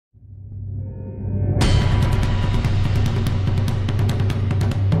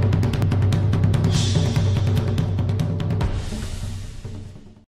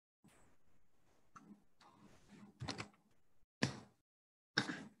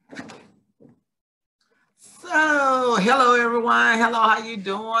Hello everyone. Hello, how you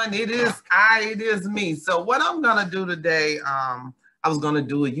doing? It is me. So what I'm gonna do today, I was gonna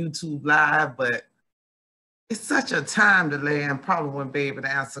do a YouTube live, but it's such a time delay and probably wouldn't be able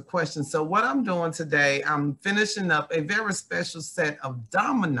to answer questions. So what I'm doing today, I'm finishing up a very special set of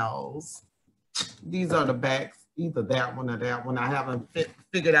dominoes. These are the backs, either that one or that one. I haven't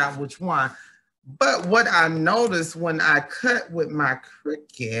figured out which one. But what I noticed when I cut with my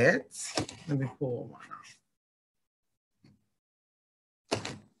Cricut, let me pull one off.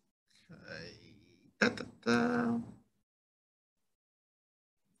 Okay.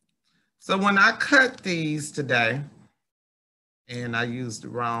 So when I cut these today, and I used the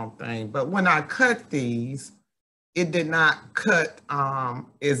wrong thing, but when I cut these, it did not cut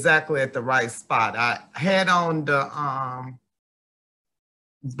exactly at the right spot. I had on the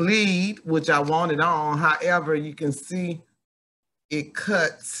bleed, which I wanted on. However, you can see it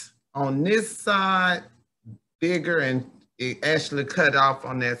cuts on this side bigger and it actually cut off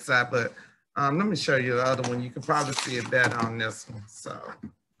on that side. But let me show you the other one. You can probably see it better on this one. So,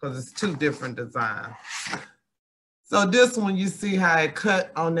 because it's two different designs. So this one, you see how it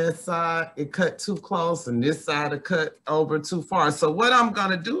cut on that side, it cut too close, and this side it cut over too far. So what I'm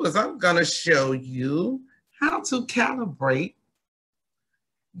gonna do is I'm gonna show you how to calibrate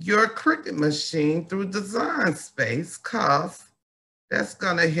your Cricut machine through Design Space, because that's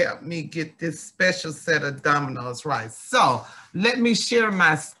gonna help me get this special set of dominoes right. So let me share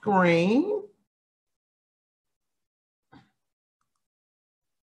my screen.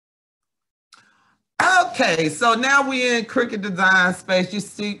 Okay, so now we're in Cricut Design Space. You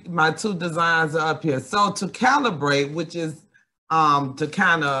see my two designs are up here. So to calibrate, which is to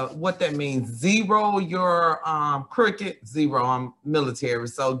kind of, what that means, zero your Cricut, zero, I'm military,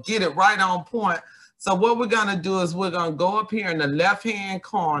 so get it right on point. So what we're gonna do is we're gonna go up here in the left-hand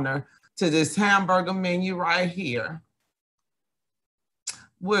corner to this hamburger menu right here.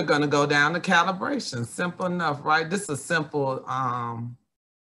 We're gonna go down to calibration, simple enough, right? This is a simple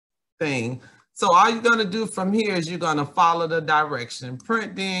thing. So all you're gonna do from here is you're gonna follow the direction,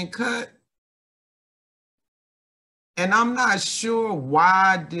 print, then cut. And I'm not sure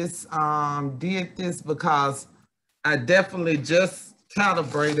why this did this, because I definitely just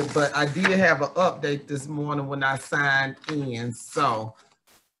calibrated, but I did have an update this morning when I signed in. So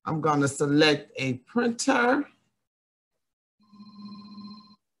I'm gonna select a printer.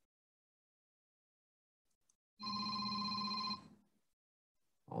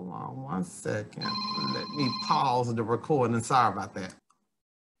 Hold on one second. Let me pause the recording. Sorry about that.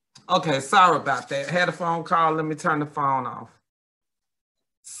 Okay, sorry about that. Had a phone call. Let me turn the phone off.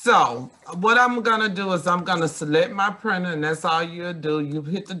 So what I'm gonna do is I'm gonna select my printer, and that's all you'll do. You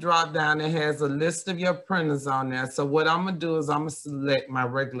hit the drop down. It has a list of your printers on there. So what I'm gonna do is I'm gonna select my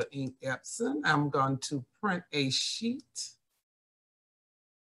regular ink Epson. I'm going to print a sheet.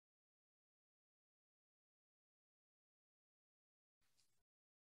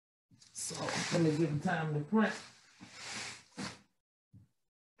 So let me give it time to print.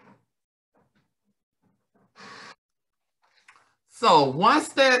 So once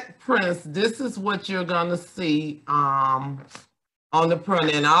that prints, this is what you're gonna see on the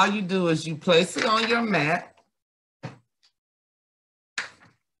printer. And all you do is you place it on your mat. So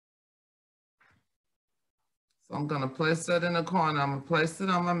I'm gonna place that in the corner. I'm gonna place it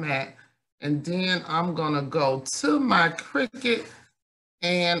on my mat. And then I'm gonna go to my Cricut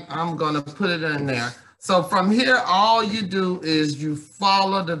and I'm gonna put it in there. So from here, all you do is you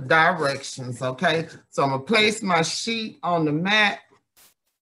follow the directions, okay? So I'm gonna place my sheet on the mat,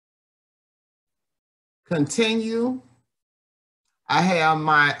 continue. I have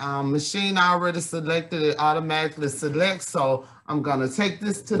my machine already selected, it automatically selects. So I'm gonna take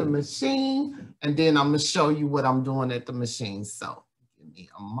this to the machine and then I'm gonna show you what I'm doing at the machine. So give me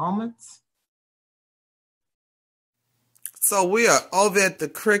a moment. So we are over at the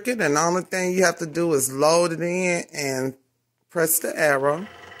Cricut, and the only thing you have to do is load it in and press the arrow.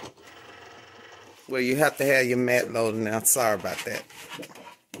 Well, you have to have your mat loaded now. Sorry about that.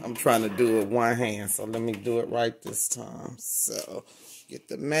 I'm trying to do it with one hand, so let me do it right this time. So get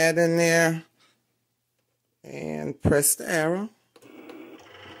the mat in there and press the arrow.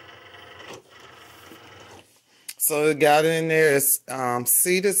 So it got in there, it's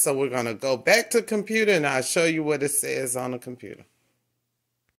seated. So we're gonna go back to the computer and I'll show you what it says on the computer.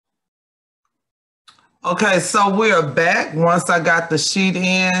 Okay, so we are back. Once I got the sheet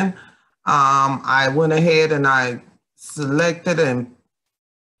in, I went ahead and I selected, and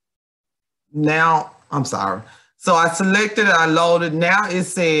now, I'm sorry. So I selected it, I loaded. Now it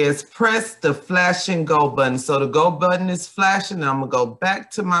says press the flash and go button. So the go button is flashing. I'm gonna go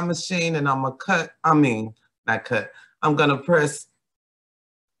back to my machine and I'm gonna not cut. I'm gonna press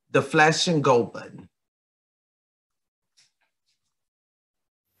the flash and go button.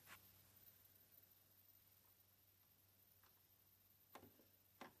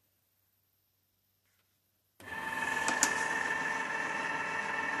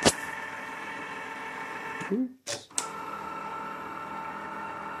 Oops.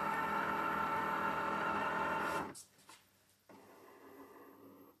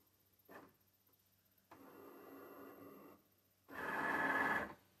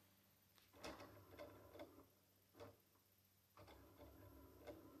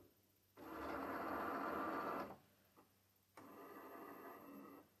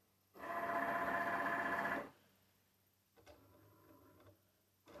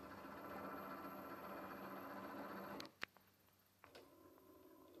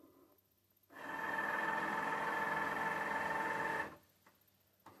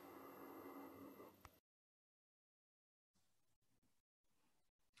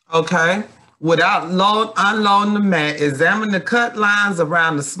 Okay, without unloading the mat, examine the cut lines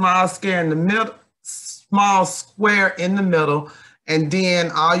around the small square in the middle, and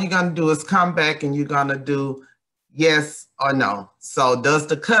then all you're gonna do is come back and you're gonna do yes or no. So does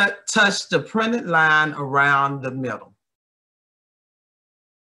the cut touch the printed line around the middle?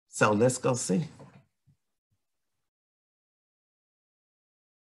 So let's go see.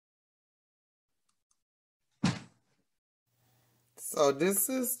 So this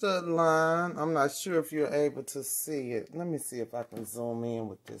is the line. I'm not sure if you're able to see it. Let me see if I can zoom in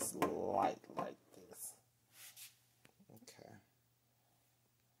with this light like this. Okay.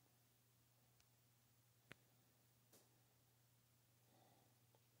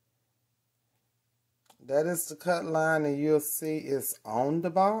 That is the cut line, and you'll see it's on the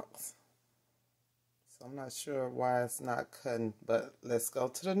box. So I'm not sure why it's not cutting, but let's go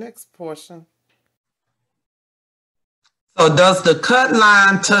to the next portion. So does the cut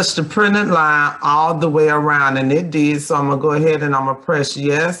line touch the printed line all the way around? And it did, so I'm gonna go ahead and I'm gonna press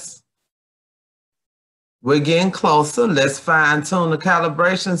yes. We're getting closer. Let's fine tune the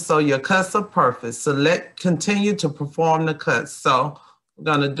calibration so your cuts are perfect. Select continue to perform the cuts. So we're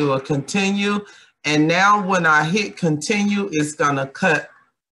gonna do a continue. And now when I hit continue, it's gonna cut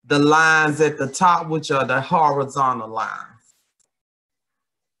the lines at the top, which are the horizontal lines.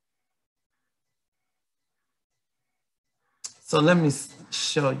 So let me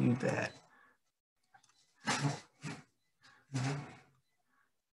show you that.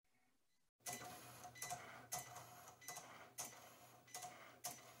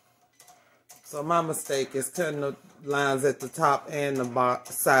 So my mistake is cutting the lines at the top and the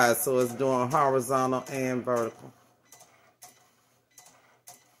side, so it's doing horizontal and vertical.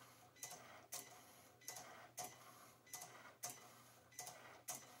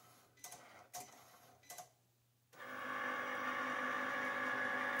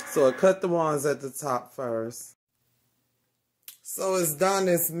 So I cut the ones at the top first. So it's done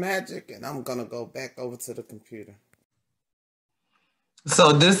its magic, and I'm gonna go back over to the computer.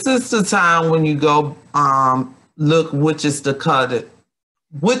 So this is the time when you go look which is cut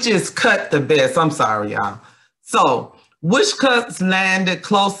the best. I'm sorry, y'all. So which cuts landed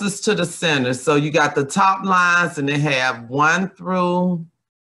closest to the center? So you got the top lines, and they have 1 through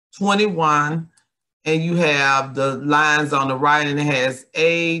 21. And you have the lines on the right, and it has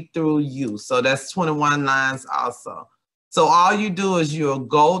A through U. So that's 21 lines also. So all you do is you'll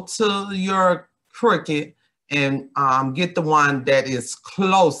go to your Cricut and get the one that is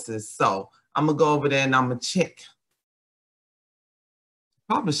closest. So I'm gonna go over there and I'm gonna check.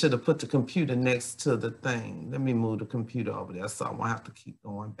 Probably should have put the computer next to the thing. Let me move the computer over there so I won't have to keep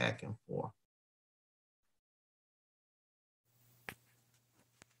going back and forth.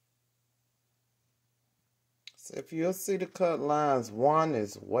 So if you'll see the cut lines, one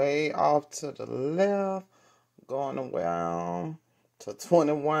is way off to the left, going around to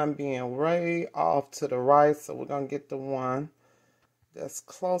 21 being way off to the right. So we're going to get the one that's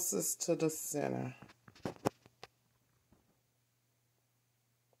closest to the center.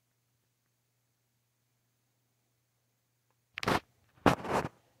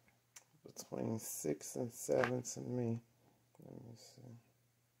 Between 6 and 7 to me. Let me see.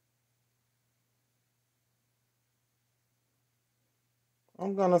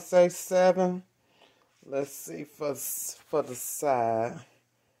 I'm going to say 7. Let's see for the side.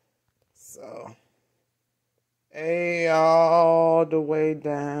 So A all the way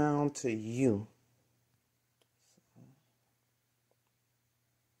down to U.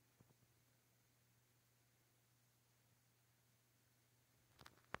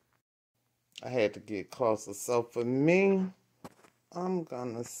 I had to get closer. So for me, I'm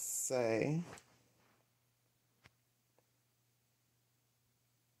gonna say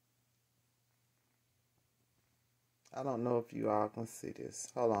I don't know if you all can see this.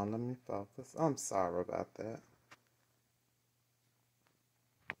 Hold on, let me focus. I'm sorry about that.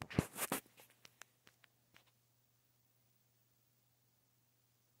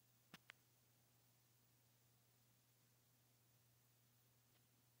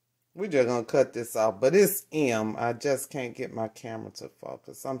 We're just gonna cut this off, but it's M. I just can't get my camera to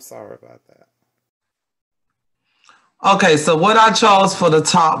focus. I'm sorry about that. Okay, so what I chose for the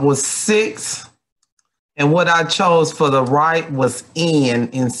top was 6. And what I chose for the right was N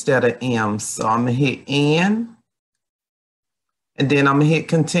instead of M. So I'm gonna hit N. And then I'm gonna hit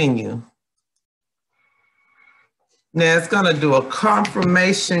continue. Now it's gonna do a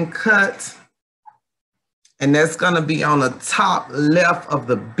confirmation cut. And that's gonna be on the top left of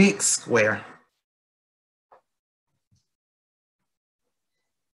the big square.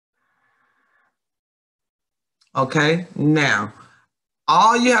 Okay, now,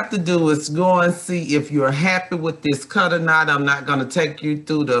 all you have to do is go and see if you're happy with this cut or not. I'm not gonna take you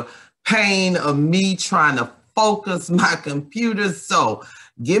through the pain of me trying to focus my computer. So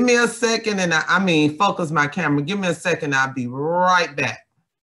give me a second and focus my camera. Give me a second, I'll be right back.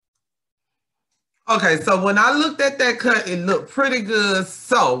 Okay, so when I looked at that cut, it looked pretty good.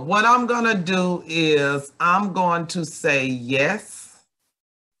 So what I'm gonna do is I'm going to say yes.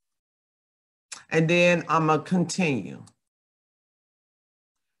 And then I'm gonna continue.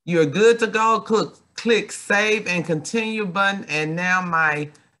 You're good to go. Click save and continue button. And now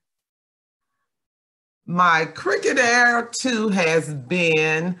my Cricut Air 2 has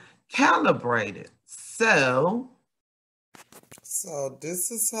been calibrated. So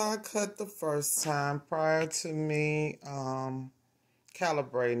this is how I cut the first time prior to me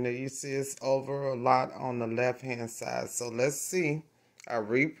calibrating it. You see it's over a lot on the left-hand side. So let's see. I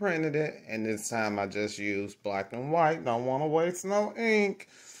reprinted it, and this time I just used black and white. Don't want to waste no ink.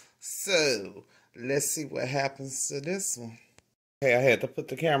 So let's see what happens to this one. Okay, I had to put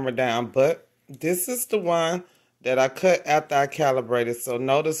the camera down, but this is the one that I cut after I calibrated. So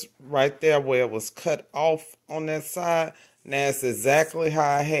notice right there where it was cut off on that side. Now it's exactly how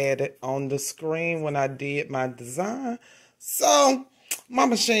I had it on the screen when I did my design. So my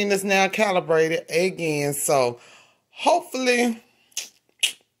machine is now calibrated again. So hopefully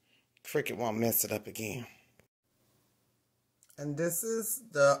Cricut won't mess it up again. And this is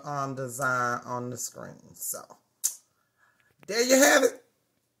the design on the screen. So there you have it.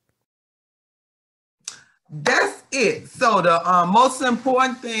 That's it. So the most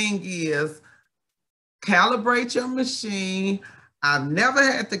important thing is calibrate your machine. I've never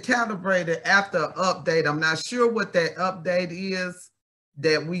had to calibrate it after an update. I'm not sure what that update is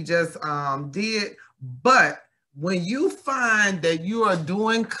that we just did, but when you find that you are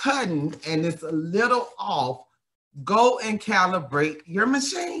doing cutting and it's a little off, go and calibrate your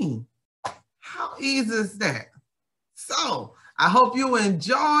machine. How easy is that? So I hope you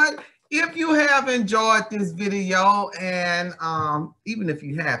enjoyed. If you have enjoyed this video, and even if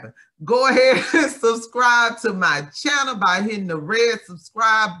you haven't, go ahead and subscribe to my channel by hitting the red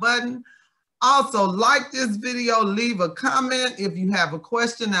subscribe button. Also, like this video, leave a comment. If you have a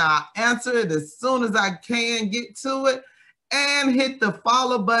question, I'll answer it as soon as I can get to it. And hit the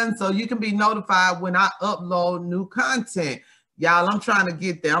follow button so you can be notified when I upload new content. Y'all, I'm trying to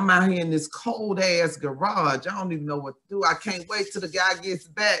get there. I'm out here in this cold ass garage. I don't even know what to do. I can't wait till the guy gets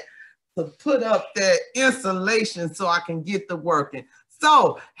back to put up that insulation so I can get to working.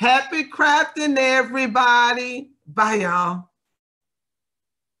 So happy crafting, everybody. Bye, y'all.